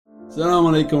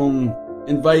As-salamu alaykum.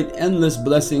 Invite endless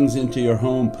blessings into your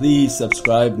home. Please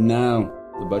subscribe now,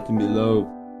 the button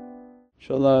below.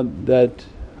 InshaAllah, that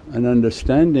an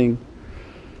understanding,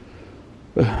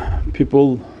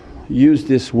 people use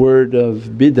this word of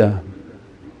bid'ah,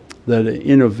 that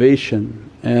innovation,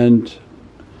 and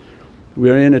we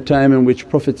are in a time in which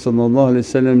Prophet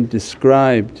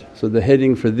described. So the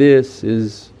heading for this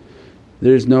is,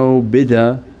 there's no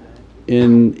bid'ah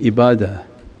in ibadah.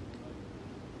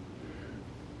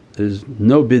 There's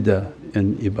no bid'ah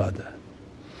in ibadah.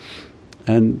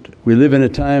 And we live in a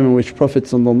time in which Prophet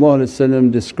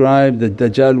described that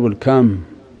Dajjal will come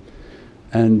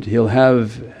and he'll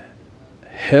have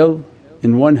hell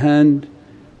in one hand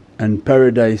and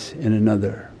paradise in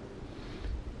another.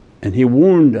 And he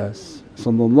warned us,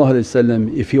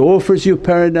 if he offers you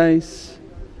paradise,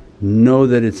 know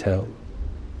that it's hell.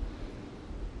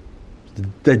 The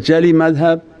Dajjali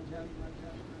madhab,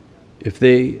 if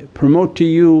they promote to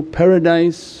you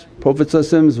paradise,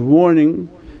 Prophet's warning,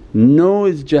 know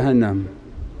it's Jahannam.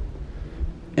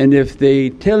 And if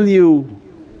they tell you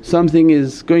something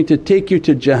is going to take you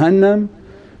to Jahannam,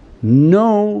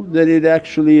 know that it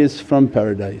actually is from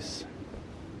paradise.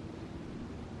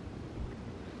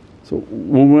 So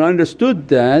when we understood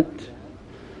that,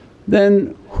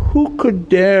 then who could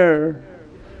dare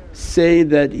say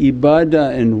that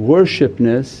ibadah and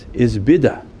worshipness is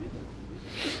bid'ah?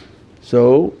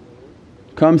 So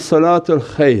comes Salatul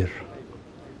Khair,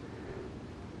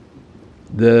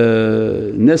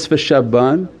 the Nisf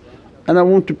Sha'ban, and I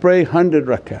want to pray 100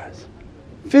 rakahs.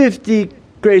 50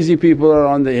 crazy people are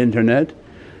on the internet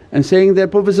and saying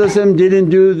that Prophet didn't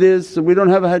do this, we don't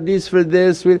have a hadith for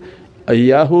this.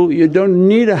 Ayahu, you don't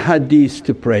need a hadith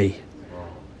to pray.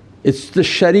 It's the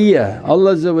sharia.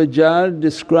 Allah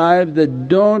described that,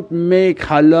 don't make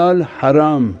halal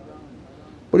haram.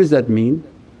 What does that mean?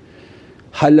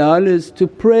 Halal is to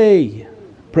pray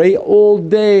all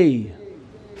day,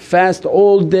 fast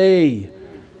all day,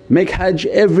 make hajj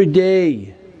every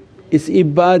day. It's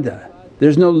ibadah,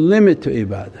 there's no limit to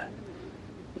ibadah.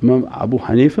 Imam Abu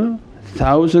Hanifa,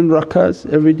 1000 rakahs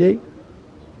every day,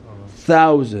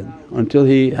 1000, until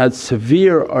he had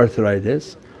severe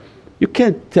arthritis. You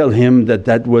can't tell him that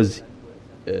that was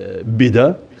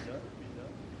bid'ah.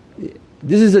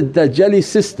 This is a Dajjali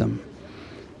system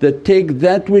that take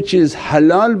that which is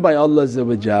halal by Allah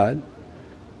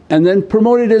and then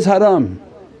promote it as haram.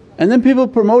 And then people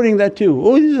promoting that too,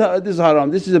 oh this is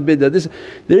haram, this is a bid'ah.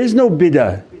 There is no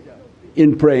bid'ah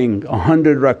in praying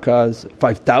 100 rakahs,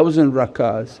 5000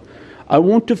 rakahs. I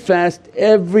want to fast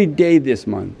every day this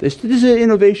month. This is an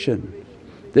innovation.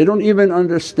 They don't even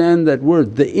understand that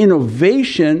word. The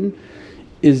innovation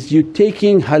is you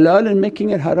taking halal and making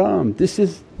it haram. This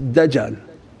is Dajjal.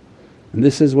 And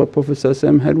this is what Prophet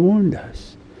had warned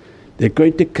us. They're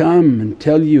going to come and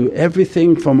tell you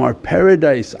everything from our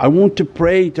paradise. I want to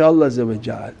pray to Allah,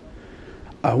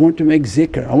 I want to make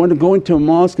zikr, I want to go into a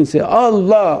mosque and say,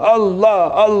 Allah, Allah,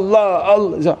 Allah,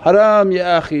 Allah. Haram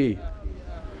ya akhi.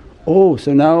 Oh,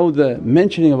 so now the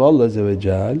mentioning of Allah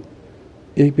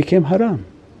it became haram.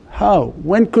 How?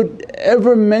 When could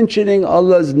ever mentioning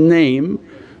Allah's name,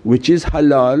 which is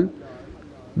halal,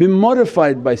 be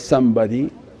modified by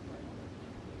somebody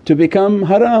to become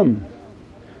haram?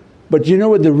 But you know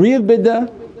what the real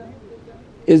bid'ah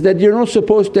is, that you're not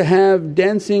supposed to have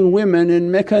dancing women in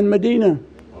Mecca and Medina.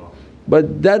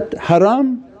 But that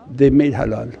haram they made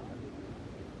halal.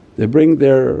 They bring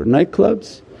their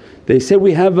nightclubs, they say,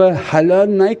 we have a halal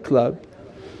nightclub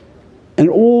and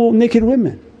all naked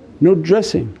women, no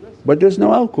dressing, but there's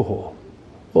no alcohol.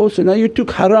 Oh, so now you took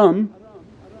haram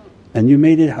and you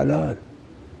made it halal.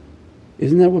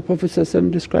 Isn't that what Prophet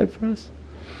described for us?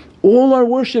 All our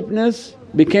worshipness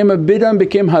became a bid'ah and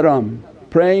became haram.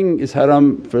 Praying is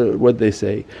haram for what they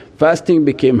say, fasting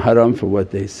became haram for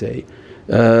what they say,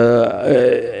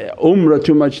 umrah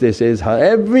too much they say is haram.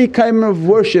 Every kind of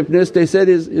worshipness they said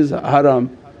is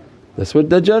haram. That's what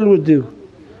Dajjal would do.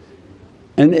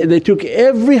 And they took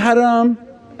every haram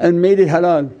and made it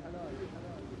halal.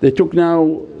 They took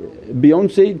now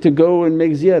Beyonce to go and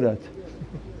make ziyarat.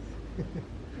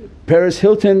 Paris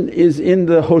Hilton is in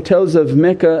the hotels of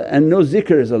Mecca and no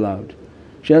zikr is allowed.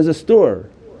 She has a store.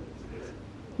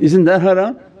 Isn't that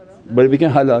haram? But it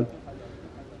became halal.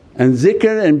 And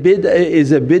zikr and bid'ah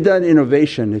is a bid'ah and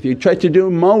innovation. If you try to do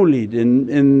mawlid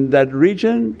in that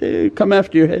region, they come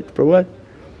after your head for what?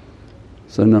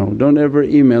 So no, don't ever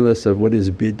email us of what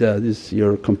is bid'ah,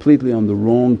 you're completely on the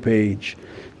wrong page.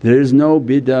 There is no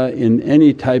bid'ah in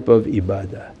any type of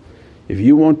ibadah. If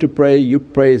you want to pray, you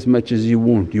pray as much as you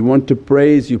want. You want to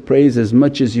praise, you praise as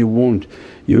much as you want.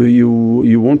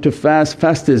 You want to fast,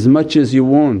 fast as much as you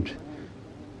want.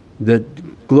 that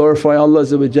glorify Allah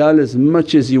as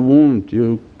much as you want.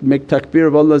 You make takbir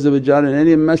of Allah in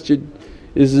any masjid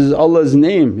is Allah's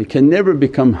name, it can never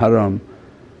become haram.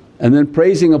 And then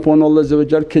praising upon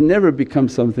Allah can never become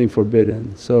something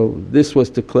forbidden. So this was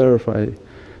to clarify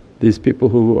these people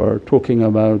who are talking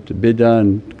about bid'ah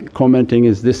and commenting,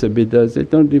 is this a bid'ah? They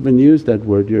don't even use that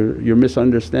word. You're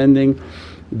misunderstanding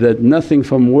that nothing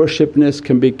from worshipness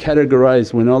can be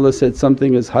categorized. When Allah said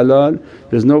something is halal,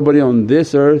 there's nobody on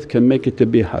this earth can make it to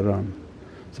be haram.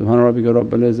 Subhana rabbika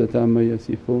rabbil izzati amma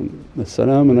yasifoon, wa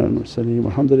salaamun ala al-mursaleen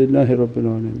walhamdulillahi rabbil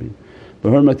alameen. Bi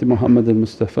hurmati Muhammad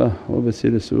al-Mustafa wa bi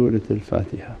siri Surat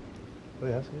al-Fatiha. What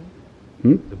are you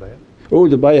asking? The bayat? Oh,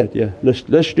 the bayat, yeah.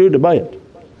 Let's do the bayat.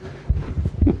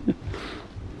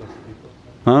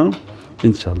 Huh?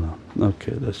 Inshallah.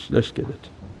 Okay, let's get it.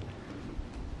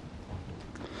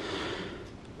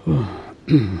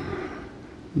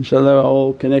 Inshallah, we're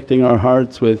all connecting our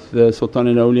hearts with Sultan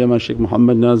al-Awliya Mawlana Shaykh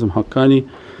Muhammad Nazim Haqqani,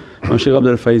 Mawlana Shaykh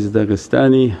Abdul Faiz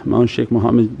Dagestani, Mawlana Shaykh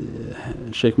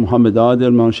Muhammad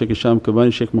Adil, Mawlana Shaykh Hisham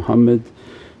Kabani, Shaykh Muhammad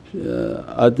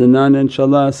Adnan,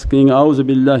 inshallah, asking, A'udhu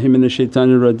billahi minash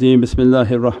shaitanir rajeem,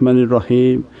 Bismillahir Rahmanir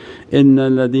Rahim.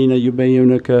 Innal ladhina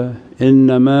yubayyunaka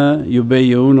innama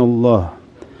yubayyuna Allah,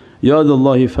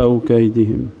 Yadullahi fawqa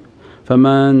aydihim,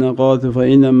 faman aghatha fa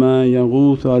innama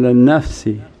yaghuthu ala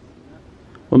nafsi,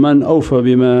 wa man awfa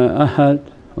bima ahad,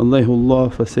 Allahu Allah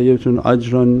fasayutun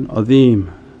ajran azim.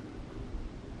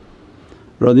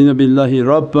 Radina billahi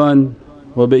rabban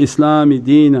wa bi islami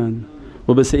deenan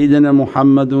wa bi sayyidina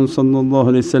Muhammadun sallallahu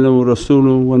alayhi wa sallam wa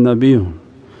rasulun wa nabiyyun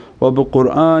wa bi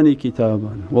Qur'ani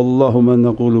kitaban wallahu man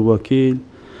naqulu wakeel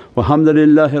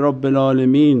walhamdulillahi rabbil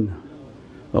alameen.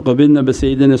 وقبلنا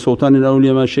بسيدنا سلطان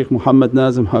الأولياء مع الشيخ محمد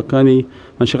نازم حقاني،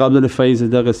 مع الشيخ عبد الفايز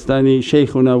الداغستاني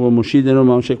شيخنا ومرشدنا،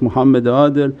 مع الشيخ محمد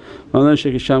عادل، مع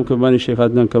الشيخ هشام كباني، الشيخ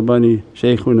عدنان كباني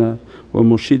شيخنا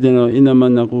ومرشدنا. إنما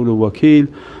نقول وكيل.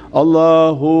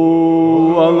 الله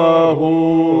الله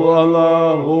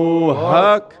الله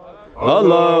حق،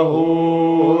 الله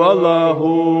الله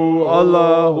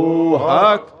الله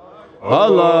حق،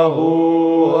 الله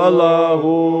الله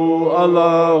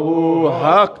الله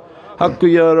حق. حق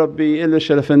يا ربي إلا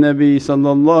شرف النبي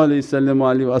صلى الله عليه وسلم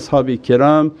وعليه وأصحابه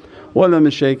الكرام ولا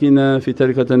مشايخنا في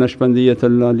طريقة النشبندية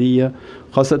العالية،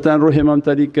 خاصة روح إمام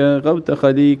طريقة غوث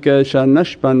خليقة شاه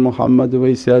نشبند محمد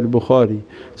ويس البخاري،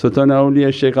 سلطان أولياء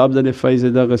الشيخ عبد الفايز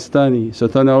الداغستاني،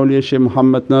 سلطان أولياء الشيخ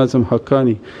محمد نازم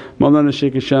حقاني، مولانا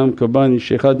الشيخ هشام كباني،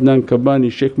 الشيخ عدنان كباني،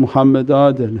 الشيخ محمد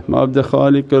عادل، مع عبد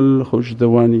خالق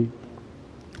الخشدواني،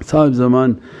 صاحب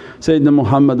زمان سيدنا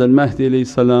محمد المهدي عليه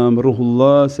السلام، روح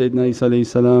الله سيدنا عيسى عليه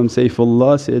السلام، سيف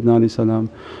الله سيدنا عليه السلام،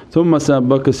 ثم أبو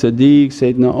بكر الصديق،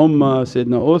 سيدنا عمر،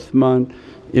 سيدنا عثمان،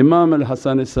 إمام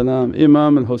الحسن السلام،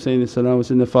 إمام الحسين السلام،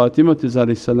 وسيدنا فاطمة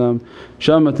الزهراء السلام،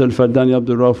 شامة الفرداني، عبد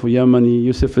الرؤوف يمني،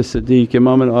 يوسف الصديق،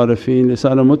 إمام العارفين،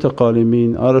 لسان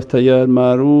المتقالمين، عارف تيار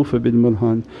معروف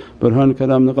بالمرهان، برهان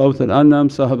كلام غوث الأنام،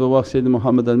 صاحب الوقت سيدنا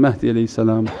محمد المهدي عليه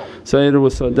السلام، سائر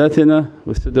وسادتنا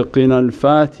والصديقين.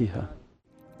 الفاتحة.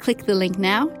 Click the link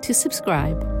now to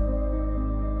subscribe.